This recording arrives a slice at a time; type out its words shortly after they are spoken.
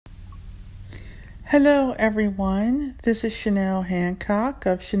Hello, everyone. This is Chanel Hancock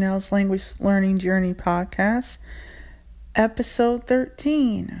of Chanel's Language Learning Journey podcast, episode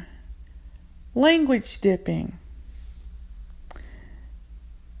 13, Language Dipping,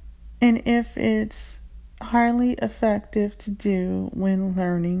 and if it's highly effective to do when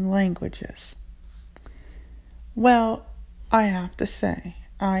learning languages. Well, I have to say,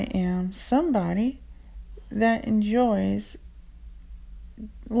 I am somebody that enjoys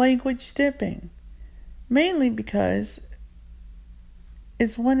language dipping. Mainly because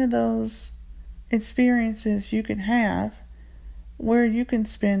it's one of those experiences you can have where you can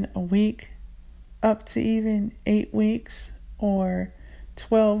spend a week up to even 8 weeks or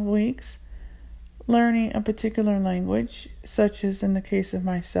 12 weeks learning a particular language, such as in the case of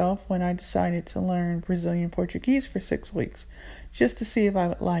myself when I decided to learn Brazilian Portuguese for 6 weeks, just to see if I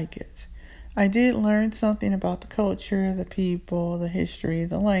would like it. I did learn something about the culture, the people, the history,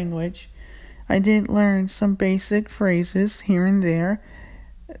 the language. I did learn some basic phrases here and there.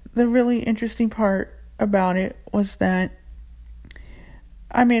 The really interesting part about it was that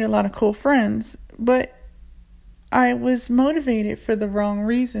I made a lot of cool friends, but I was motivated for the wrong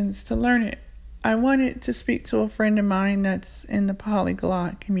reasons to learn it. I wanted to speak to a friend of mine that's in the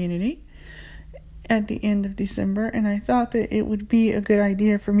polyglot community at the end of December, and I thought that it would be a good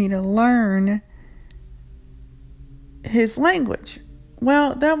idea for me to learn his language.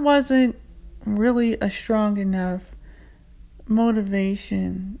 Well, that wasn't really a strong enough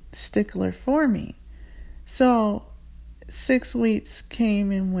motivation stickler for me. So 6 weeks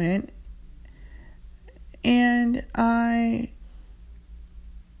came and went, and I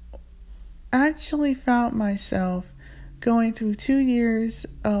actually found myself going through 2 years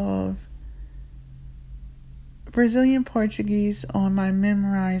of Brazilian Portuguese on my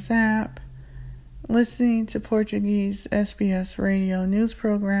Memrise app, listening to Portuguese SBS radio news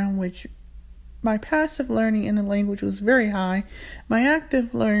program, which my passive learning in the language was very high. My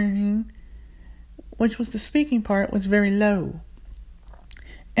active learning, which was the speaking part, was very low.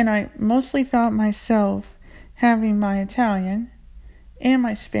 And I mostly found myself having my Italian and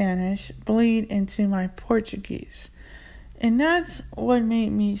my Spanish bleed into my Portuguese. And that's what made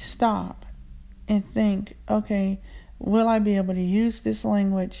me stop and think, okay, will I be able to use this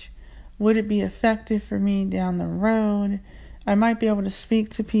language? Would it be effective for me down the road? I might be able to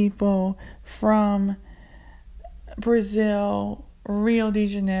speak to people from Brazil, Rio de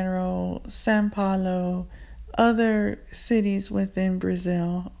Janeiro, São Paulo, other cities within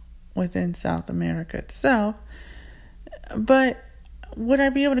Brazil, within South America itself. But would I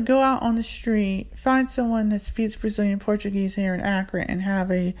be able to go out on the street, find someone that speaks Brazilian Portuguese here in Akron and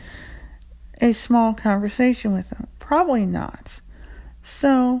have a small conversation with them? Probably not.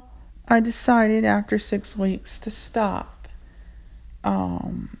 So I decided after 6 weeks to stop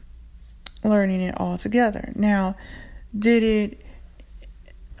learning it all together. Now, did it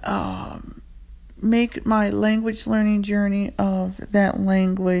make my language learning journey of that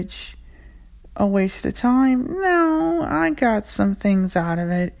language a waste of time? No, I got some things out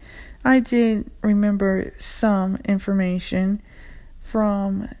of it. I did remember some information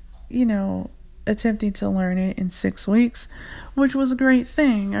from, attempting to learn it in 6 weeks, which was a great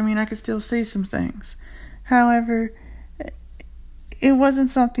thing. I mean, I could still say some things. However, it wasn't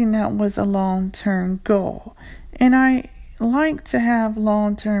something that was a long-term goal. And I like to have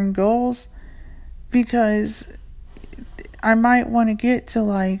long-term goals because I might want to get to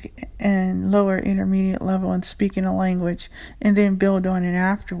an lower intermediate level in speaking a language and then build on it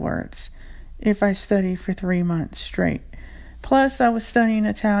afterwards if I study for 3 months straight. Plus, I was studying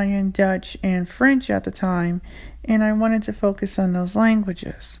Italian, Dutch, and French at the time, and I wanted to focus on those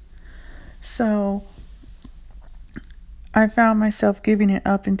languages. So I found myself giving it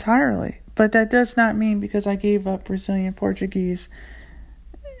up entirely. But that does not mean because I gave up Brazilian Portuguese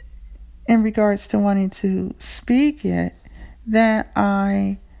in regards to wanting to speak it that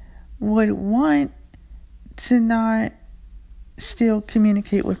I would want to not still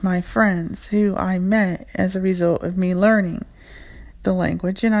communicate with my friends who I met as a result of me learning the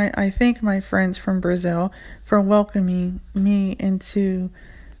language. And I thank my friends from Brazil for welcoming me into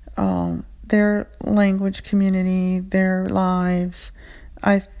their language community, their lives.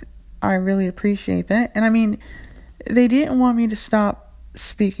 I really appreciate that. And I mean, they didn't want me to stop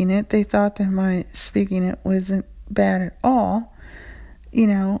speaking it. They thought that my speaking it wasn't bad at all,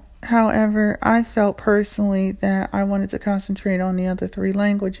 However, I felt personally that I wanted to concentrate on the other 3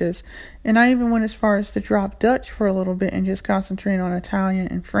 languages. And I even went as far as to drop Dutch for a little bit and just concentrate on Italian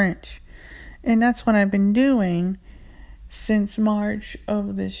and French. And that's what I've been doing since March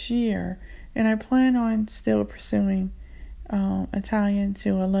of this year. And I plan on still pursuing Italian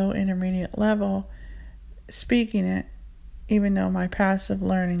to a low intermediate level, speaking it, even though my passive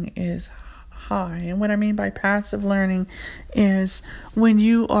learning is high. And what I mean by passive learning is when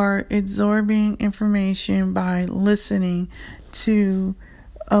you are absorbing information by listening to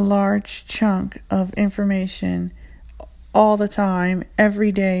a large chunk of information all the time,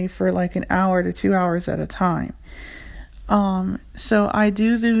 every day for like an hour to 2 hours at a time. So I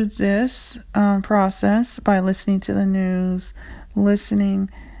do this process by listening to the news, listening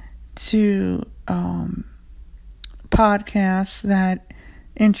to podcasts that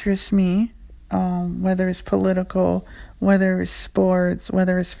interest me, whether it's political, whether it's sports,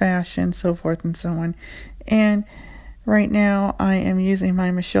 whether it's fashion, so forth and so on. And right now I am using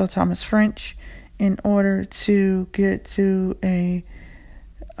my Michelle Thomas French in order to get to a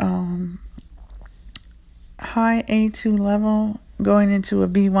high A2 level, going into a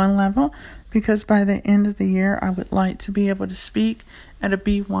B1 level, because by the end of the year I would like to be able to speak at a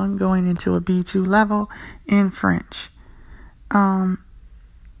B1 going into a B2 level in French.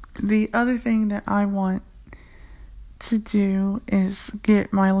 The other thing that I want to do is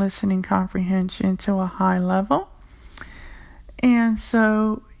get my listening comprehension to a high level. And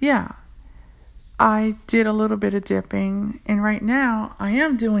so, yeah, I did a little bit of dipping, and right now I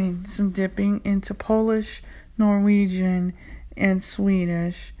am doing some dipping into Polish, Norwegian, and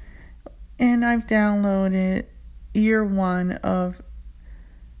Swedish. And I've downloaded year 1 of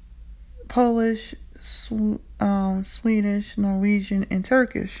Polish, Swedish, Norwegian, and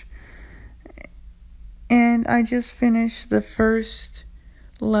Turkish. And I just finished the first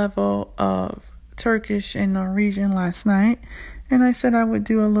level of Turkish and Norwegian last night. And I said I would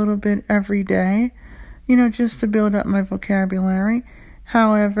do a little bit every day, just to build up my vocabulary.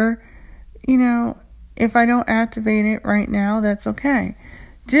 However, if I don't activate it right now, that's okay.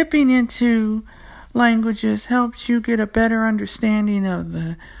 Dipping into languages helps you get a better understanding of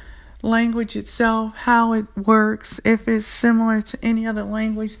the language itself, how it works, if it's similar to any other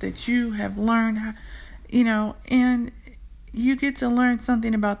language that you have learned, and you get to learn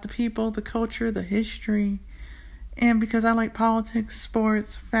something about the people, the culture, the history. And because I like politics,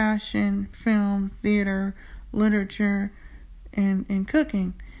 sports, fashion, film, theater, literature, and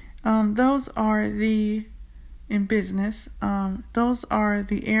cooking, those are in business, those are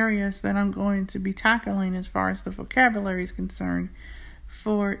the areas that I'm going to be tackling as far as the vocabulary is concerned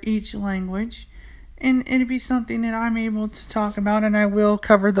for each language. And it'd be something that I'm able to talk about, and I will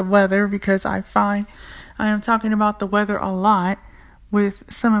cover the weather because I find I am talking about the weather a lot with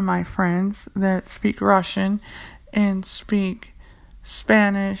some of my friends that speak Russian and speak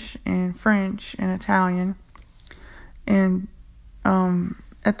Spanish and French and Italian. And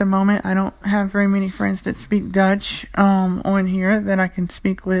at the moment, I don't have very many friends that speak Dutch on here that I can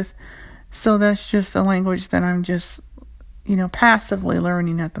speak with. So that's just a language that I'm just, passively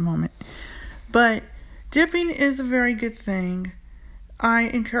learning at the moment. But dipping is a very good thing. I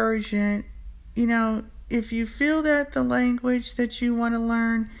encourage it. If you feel that the language that you want to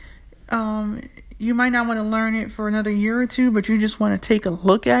learn, you might not want to learn it for another year or two, but you just want to take a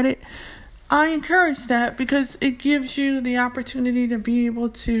look at it. I encourage that because it gives you the opportunity to be able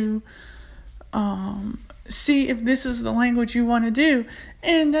to see if this is the language you want to do.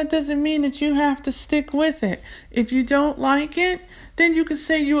 And that doesn't mean that you have to stick with it. If you don't like it, then you can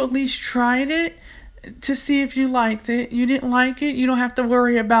say you at least tried it to see if you liked it. You didn't like it, you don't have to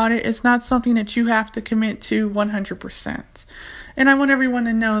worry about it. It's not something that you have to commit to 100%. And I want everyone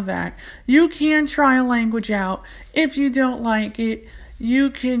to know that. You can try a language out. If you don't like it, you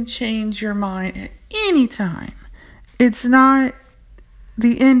can change your mind at any time. It's not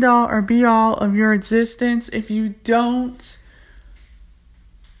the end all or be all of your existence if you don't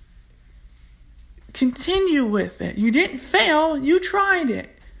continue with it. You didn't fail, you tried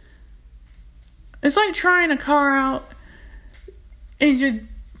it. It's like trying a car out and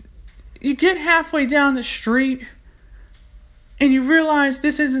you get halfway down the street and you realize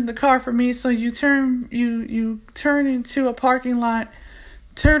this isn't the car for me, so you turn into a parking lot,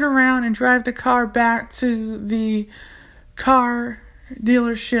 turn around and drive the car back to the car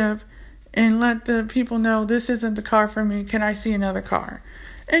dealership and let the people know this isn't the car for me. Can I see another car?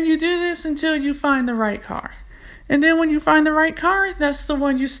 And you do this until you find the right car. And then when you find the right car, that's the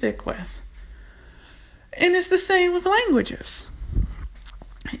one you stick with. And it's the same with languages.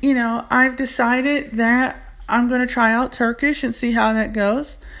 I've decided that I'm going to try out Turkish and see how that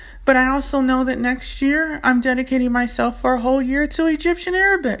goes. But I also know that next year I'm dedicating myself for a whole year to Egyptian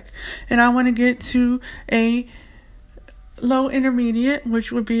Arabic. And I want to get to a low intermediate,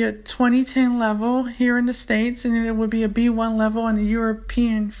 which would be a 2010 level here in the States. And then it would be a B1 level on the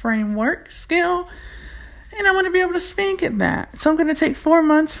European framework scale. and I want to be able to speak at that. So I'm going to take 4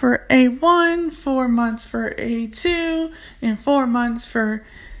 months for A1, 4 months for A2, and 4 months for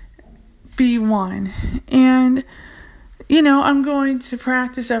B1. And, I'm going to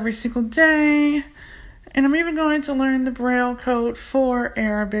practice every single day. And I'm even going to learn the Braille code for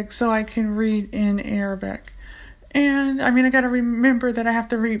Arabic so I can read in Arabic. And, I got to remember that I have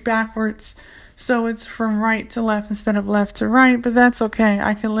to read backwards. So it's from right to left instead of left to right. But that's okay.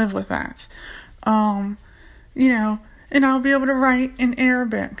 I can live with that. And I'll be able to write in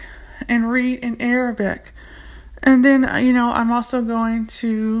Arabic and read in Arabic. And then, I'm also going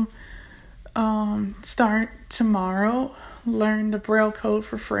to start tomorrow, learn the Braille code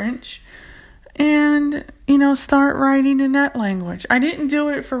for French, and, start writing in that language. I didn't do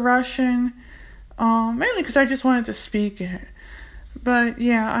it for Russian, mainly because I just wanted to speak it. But,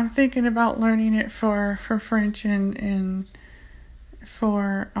 yeah, I'm thinking about learning it for French and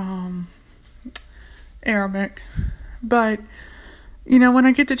for Arabic. But, when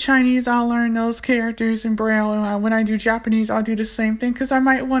I get to Chinese, I'll learn those characters in Braille. And when I do Japanese, I'll do the same thing. Because I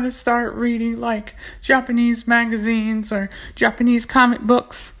might want to start reading, like, Japanese magazines or Japanese comic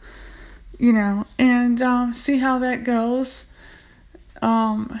books. And see how that goes.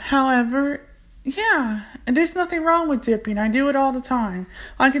 However, yeah, there's nothing wrong with dipping. I do it all the time.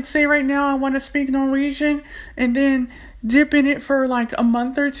 I could say right now I want to speak Norwegian and then dip in it for like a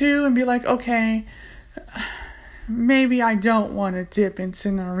month or two and be like, okay, maybe I don't want to dip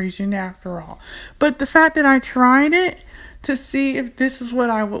into Norwegian after all. But the fact that I tried it to see if this is what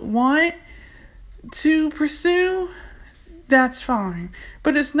I would want to pursue, that's fine.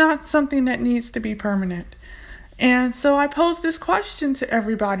 But it's not something that needs to be permanent. And so I pose this question to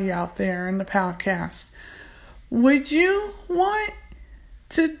everybody out there in the podcast. Would you want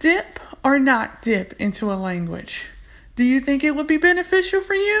to dip or not dip into a language? Do you think it would be beneficial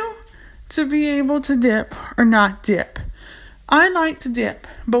for you to be able to dip or not dip? I like to dip,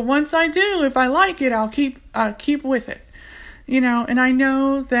 but once I do, if I like it, I'll keep with it. And I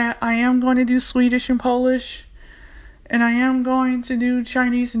know that I am going to do Swedish and Polish, and I am going to do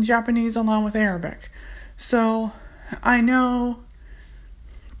Chinese and Japanese along with Arabic. So I know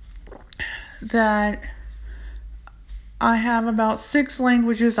that I have about 6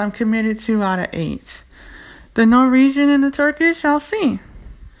 languages I'm committed to out of 8. The Norwegian and the Turkish, I'll see.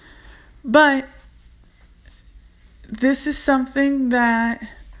 But this is something that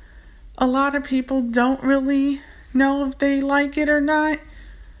a lot of people don't really know if they like it or not.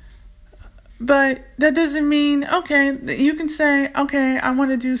 But that doesn't mean, okay, you can say, okay, I want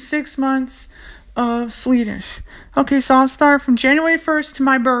to do 6 months of Swedish. Okay, so I'll start from January 1st to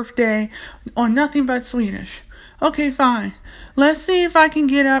my birthday on nothing but Swedish. Okay, fine. Let's see if I can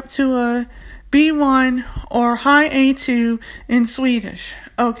get up to a B1 or high A2 in Swedish.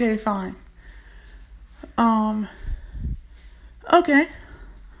 Okay, fine. Okay.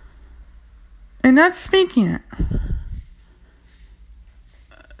 And that's speaking it.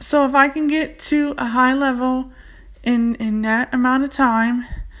 So if I can get to a high level in that amount of time,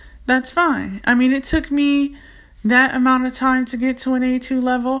 that's fine. It took me that amount of time to get to an A2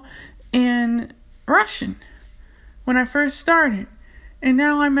 level in Russian when I first started. And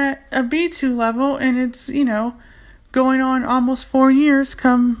now I'm at a B2 level, and it's, going on almost 4 years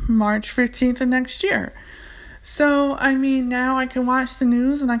come March 15th of next year. So, now I can watch the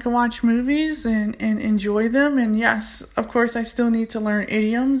news and I can watch movies and enjoy them. And yes, of course, I still need to learn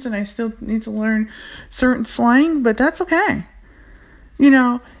idioms and I still need to learn certain slang, but that's okay.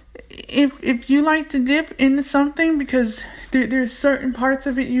 If you like to dip into something because there's certain parts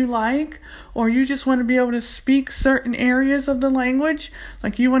of it you like, or you just want to be able to speak certain areas of the language,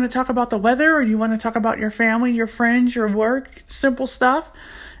 like you want to talk about the weather, or you want to talk about your family, your friends, your work, simple stuff,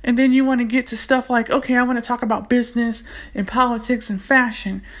 and then you want to get to stuff like, okay, I want to talk about business and politics and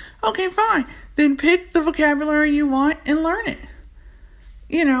fashion. Okay, fine. Then pick the vocabulary you want and learn it.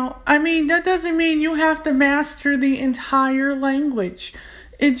 That doesn't mean you have to master the entire language.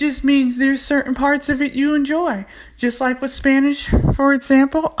 It just means there's certain parts of it you enjoy. Just like with Spanish, for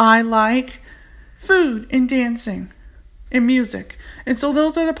example, I like food and dancing and music. And so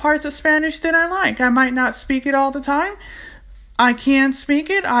those are the parts of Spanish that I like. I might not speak it all the time. I can speak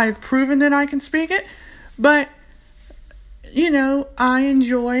it. I've proven that I can speak it. But, I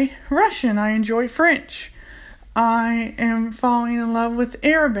enjoy Russian. I enjoy French. I am falling in love with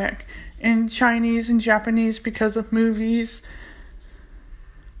Arabic and Chinese and Japanese because of movies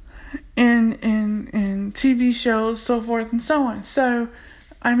and TV shows, so forth and so on. So,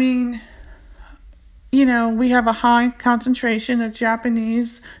 we have a high concentration of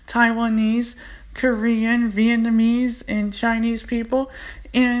Japanese, Taiwanese, Korean, Vietnamese, and Chinese people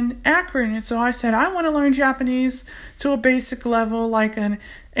in Akron. And so I said, I want to learn Japanese to a basic level, like an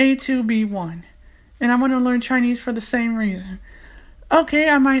A2, B1. And I want to learn Chinese for the same reason. Okay,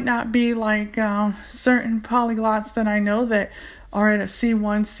 I might not be like certain polyglots that I know that are at a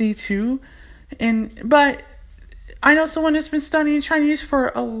C1, C2. But I know someone that's been studying Chinese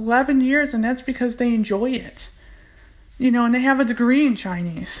for 11 years, and that's because they enjoy it. And they have a degree in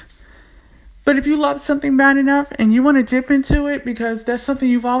Chinese. But if you love something bad enough and you want to dip into it because that's something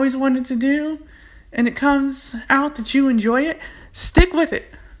you've always wanted to do, and it comes out that you enjoy it, stick with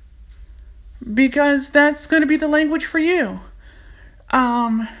it. Because that's going to be the language for you.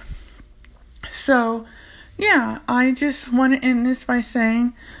 So, yeah, I just want to end this by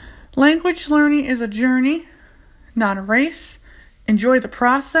saying, language learning is a journey, not a race. Enjoy the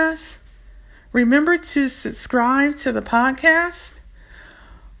process. Remember to subscribe to the podcast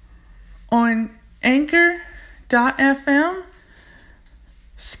on Anchor.fm,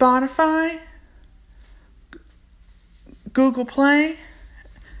 Spotify, Google Play,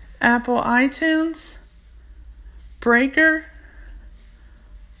 Apple iTunes, Breaker,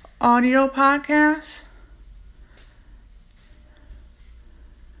 Audio Podcasts,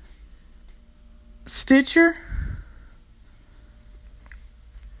 Stitcher,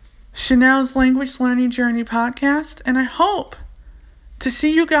 Chanel's Language Learning Journey podcast, and I hope to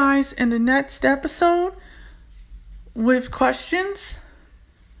see you guys in the next episode with questions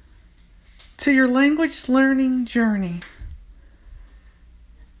to your language learning journey.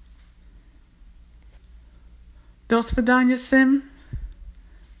 До свидания всем.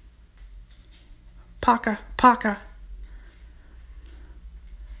 Пока.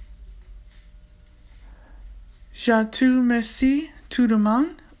 Je te remercie tout le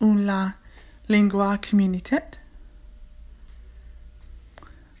monde en la lengua comunitaire.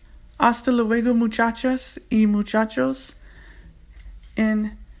 Hasta luego, muchachas y muchachos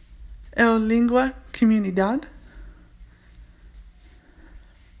en el lengua comunidad.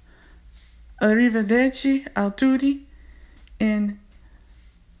 Arrivederci a tutti in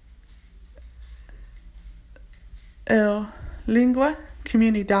el lingua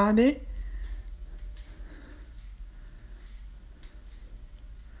comunidade.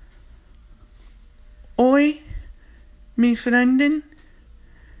 Hoy, mi frienden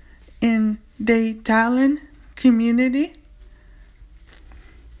in the Italian community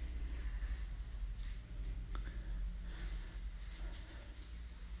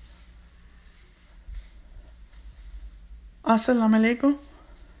Assalamu alaikum.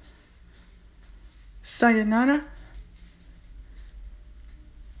 Sayonara.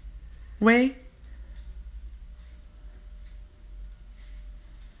 Way.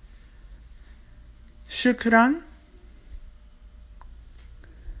 Shukran.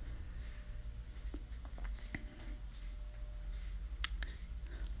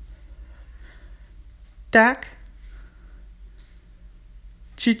 Tak.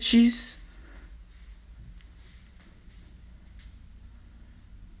 Chichis.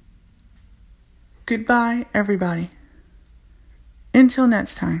 Goodbye, everybody. Until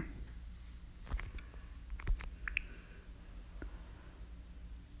next time.